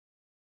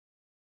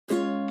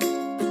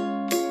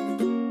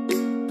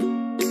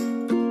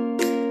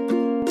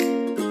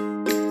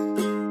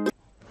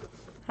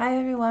Hi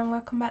everyone,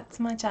 welcome back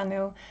to my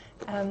channel.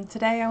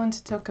 Today I want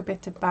to talk a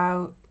bit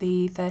about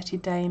the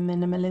 30-day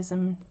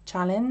minimalism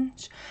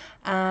challenge,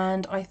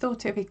 and I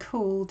thought it would be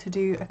cool to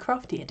do a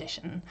crafty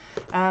edition.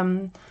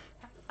 I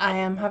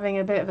am having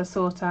a bit of a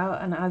sort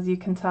out, and as you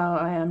can tell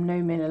I am no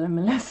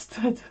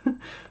minimalist,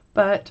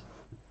 but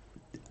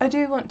I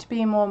do want to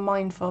be more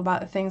mindful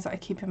about the things that I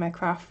keep in my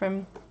craft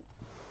room,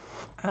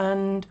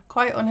 and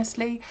quite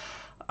honestly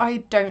I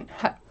don't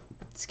have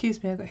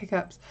excuse me, I got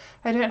hiccups.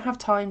 I don't have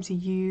time to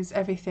use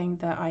everything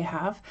that I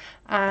have,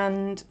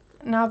 and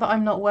now that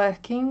I'm not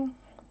working,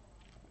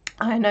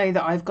 I know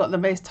that I've got the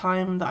most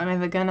time that I'm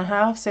ever going to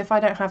have, so if I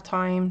don't have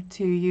time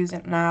to use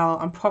it now,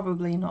 I'm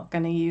probably not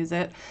going to use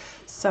it.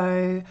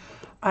 So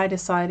I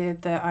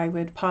decided that I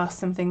would pass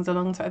some things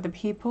along to other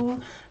people.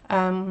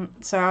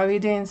 So I'll be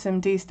doing some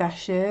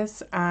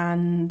destashes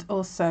and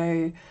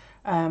also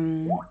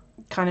kind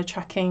of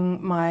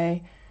tracking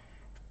my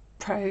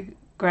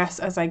progress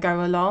as I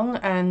go along,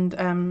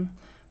 and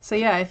so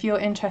yeah, if you're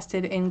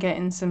interested in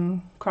getting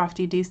some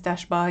crafty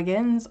destash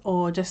bargains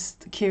or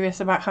just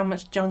curious about how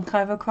much junk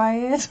I've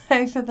acquired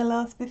over the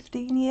last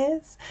 15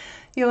 years,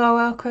 you are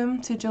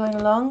welcome to join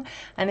along.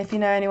 And if you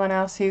know anyone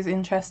else who's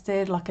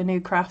interested, like a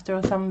new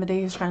crafter or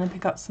somebody who's trying to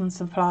pick up some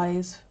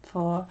supplies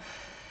for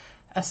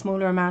a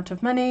smaller amount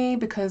of money,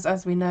 because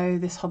as we know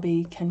this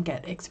hobby can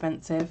get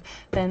expensive,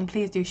 then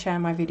please do share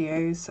my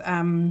videos.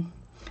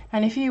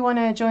 And if you want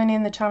to join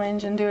in the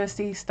challenge and do a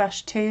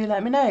destash too,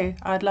 let me know.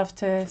 I'd love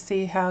to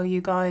see how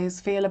you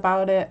guys feel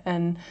about it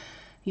and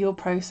your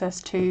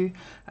process too.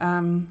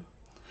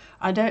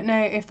 I don't know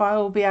if I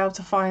will be able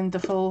to find the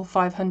full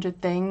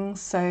 500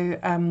 things, so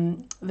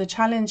the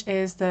challenge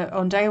is that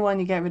on day 1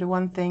 you get rid of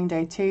 1 thing,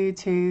 day 2,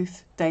 2,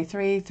 day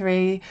 3,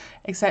 3,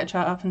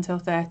 etc. up until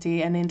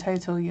 30, and in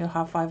total you'll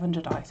have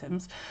 500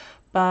 items.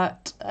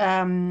 But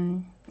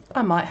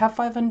I might have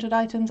 500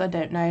 items, I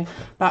don't know,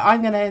 but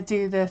I'm going to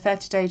do the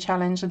 30-day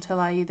challenge until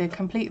I either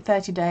complete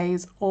 30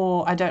 days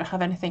or I don't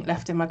have anything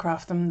left in my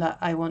craft room that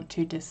I want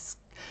to just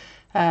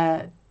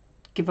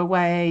give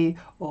away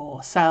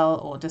or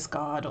sell or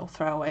discard or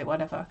throw away,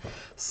 whatever.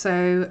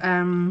 So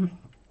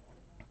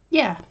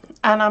yeah,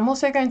 and I'm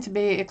also going to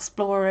be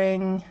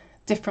exploring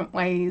different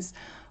ways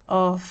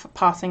of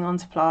passing on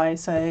supply,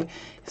 so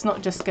it's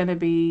not just going to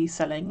be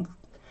selling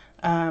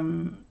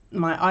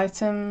my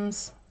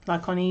items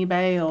like on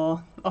eBay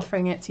or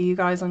offering it to you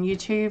guys on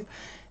YouTube.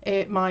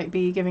 It might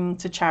be giving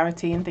to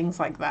charity and things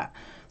like that.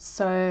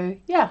 So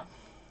yeah,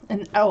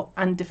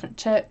 and different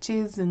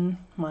churches, and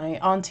my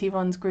auntie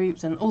runs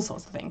groups and all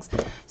sorts of things.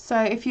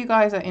 So if you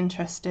guys are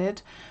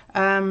interested,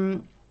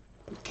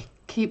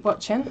 keep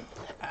watching,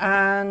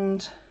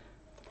 and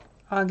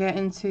I'll get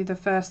into the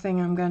first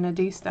thing I'm going to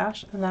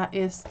destash, and that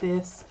is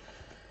this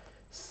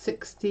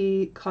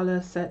 60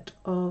 colour set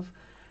of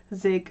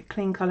Zig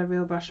Clean Colour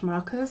Real Brush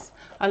markers.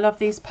 I love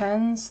these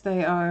pens,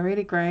 they are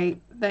really great.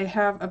 They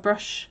have a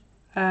brush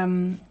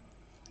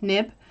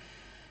nib,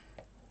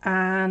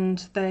 and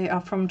they are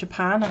from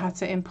Japan. I had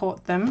to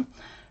import them.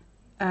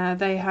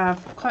 They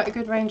have quite a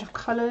good range of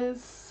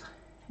colours,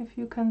 if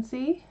you can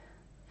see,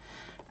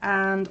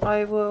 and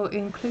I will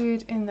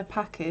include in the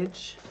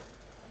package,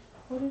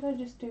 what did I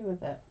just do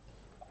with it?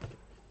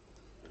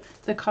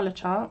 The colour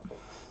chart.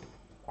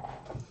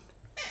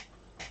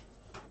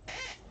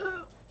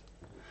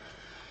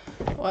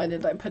 Why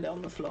did I put it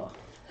on the floor?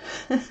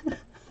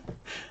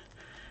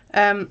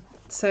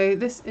 So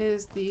this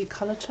is the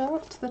colour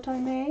chart that I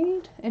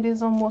made. It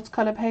is on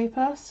watercolour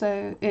paper,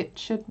 so it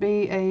should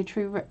be a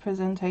true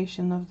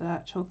representation of the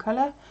actual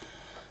colour.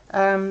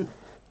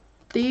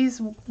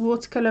 These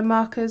watercolour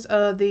markers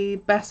are the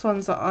best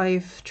ones that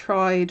I've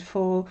tried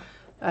for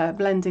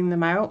blending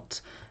them out.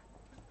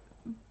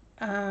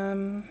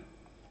 The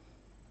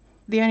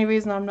only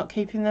reason I'm not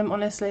keeping them,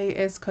 honestly,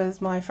 is because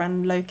my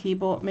friend Loki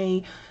bought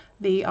me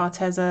the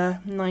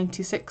Arteza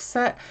 96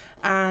 set,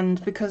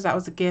 and because that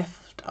was a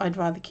gift, I'd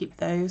rather keep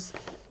those,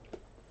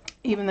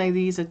 even though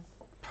these are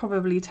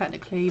probably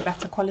technically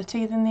better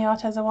quality than the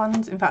Arteza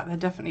ones. In fact, they're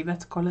definitely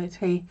better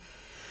quality.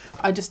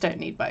 I just don't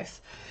need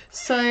both.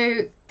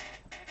 So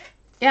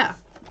yeah,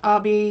 I'll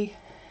be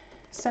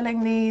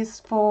selling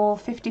these for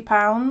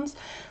 £50,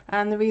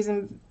 and the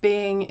reason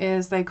being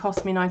is they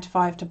cost me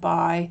 £95 to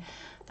buy,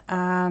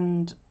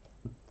 and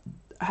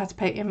I had to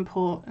pay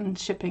import and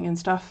shipping and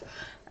stuff,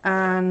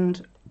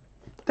 and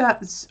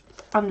that's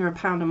under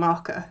 £1 a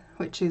marker,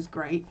 which is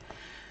great.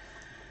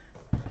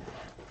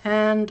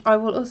 And I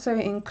will also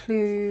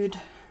include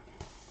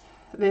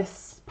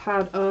this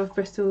pad of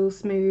Bristol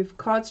Smooth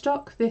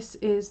cardstock. This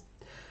is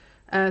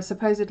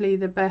supposedly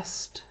the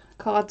best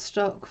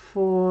cardstock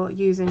for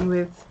using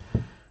with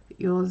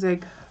your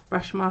Zig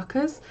brush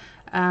markers.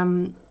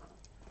 Yeah,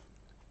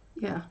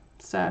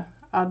 so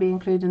I'll be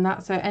including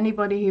that, so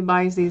anybody who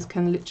buys these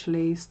can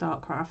literally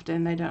start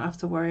crafting. They don't have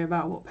to worry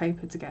about what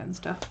paper to get and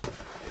stuff.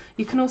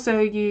 You can also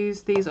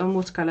use these on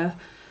watercolour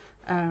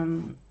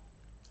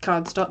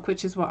cardstock,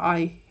 which is what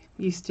I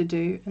used to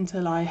do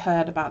until I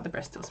heard about the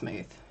Bristol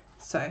Smooth.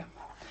 So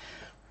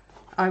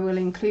I will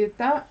include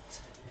that.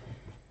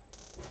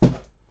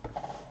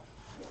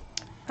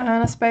 And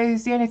I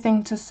suppose the only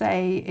thing to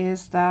say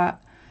is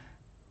that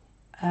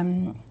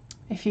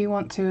if you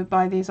want to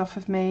buy these off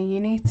of me, you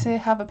need to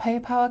have a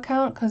PayPal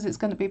account, because it's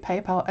going to be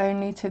PayPal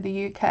only to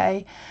the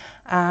UK,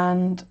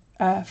 and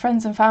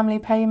friends and family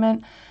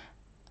payment,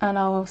 and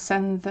I'll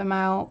send them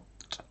out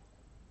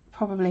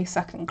probably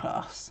second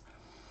class.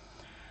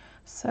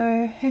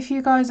 So if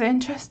you guys are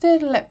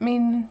interested, let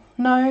me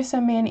know,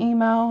 send me an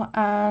email,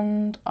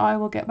 and I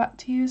will get back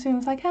to you as soon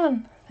as I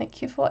can.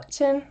 Thank you for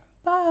watching.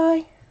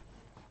 Bye.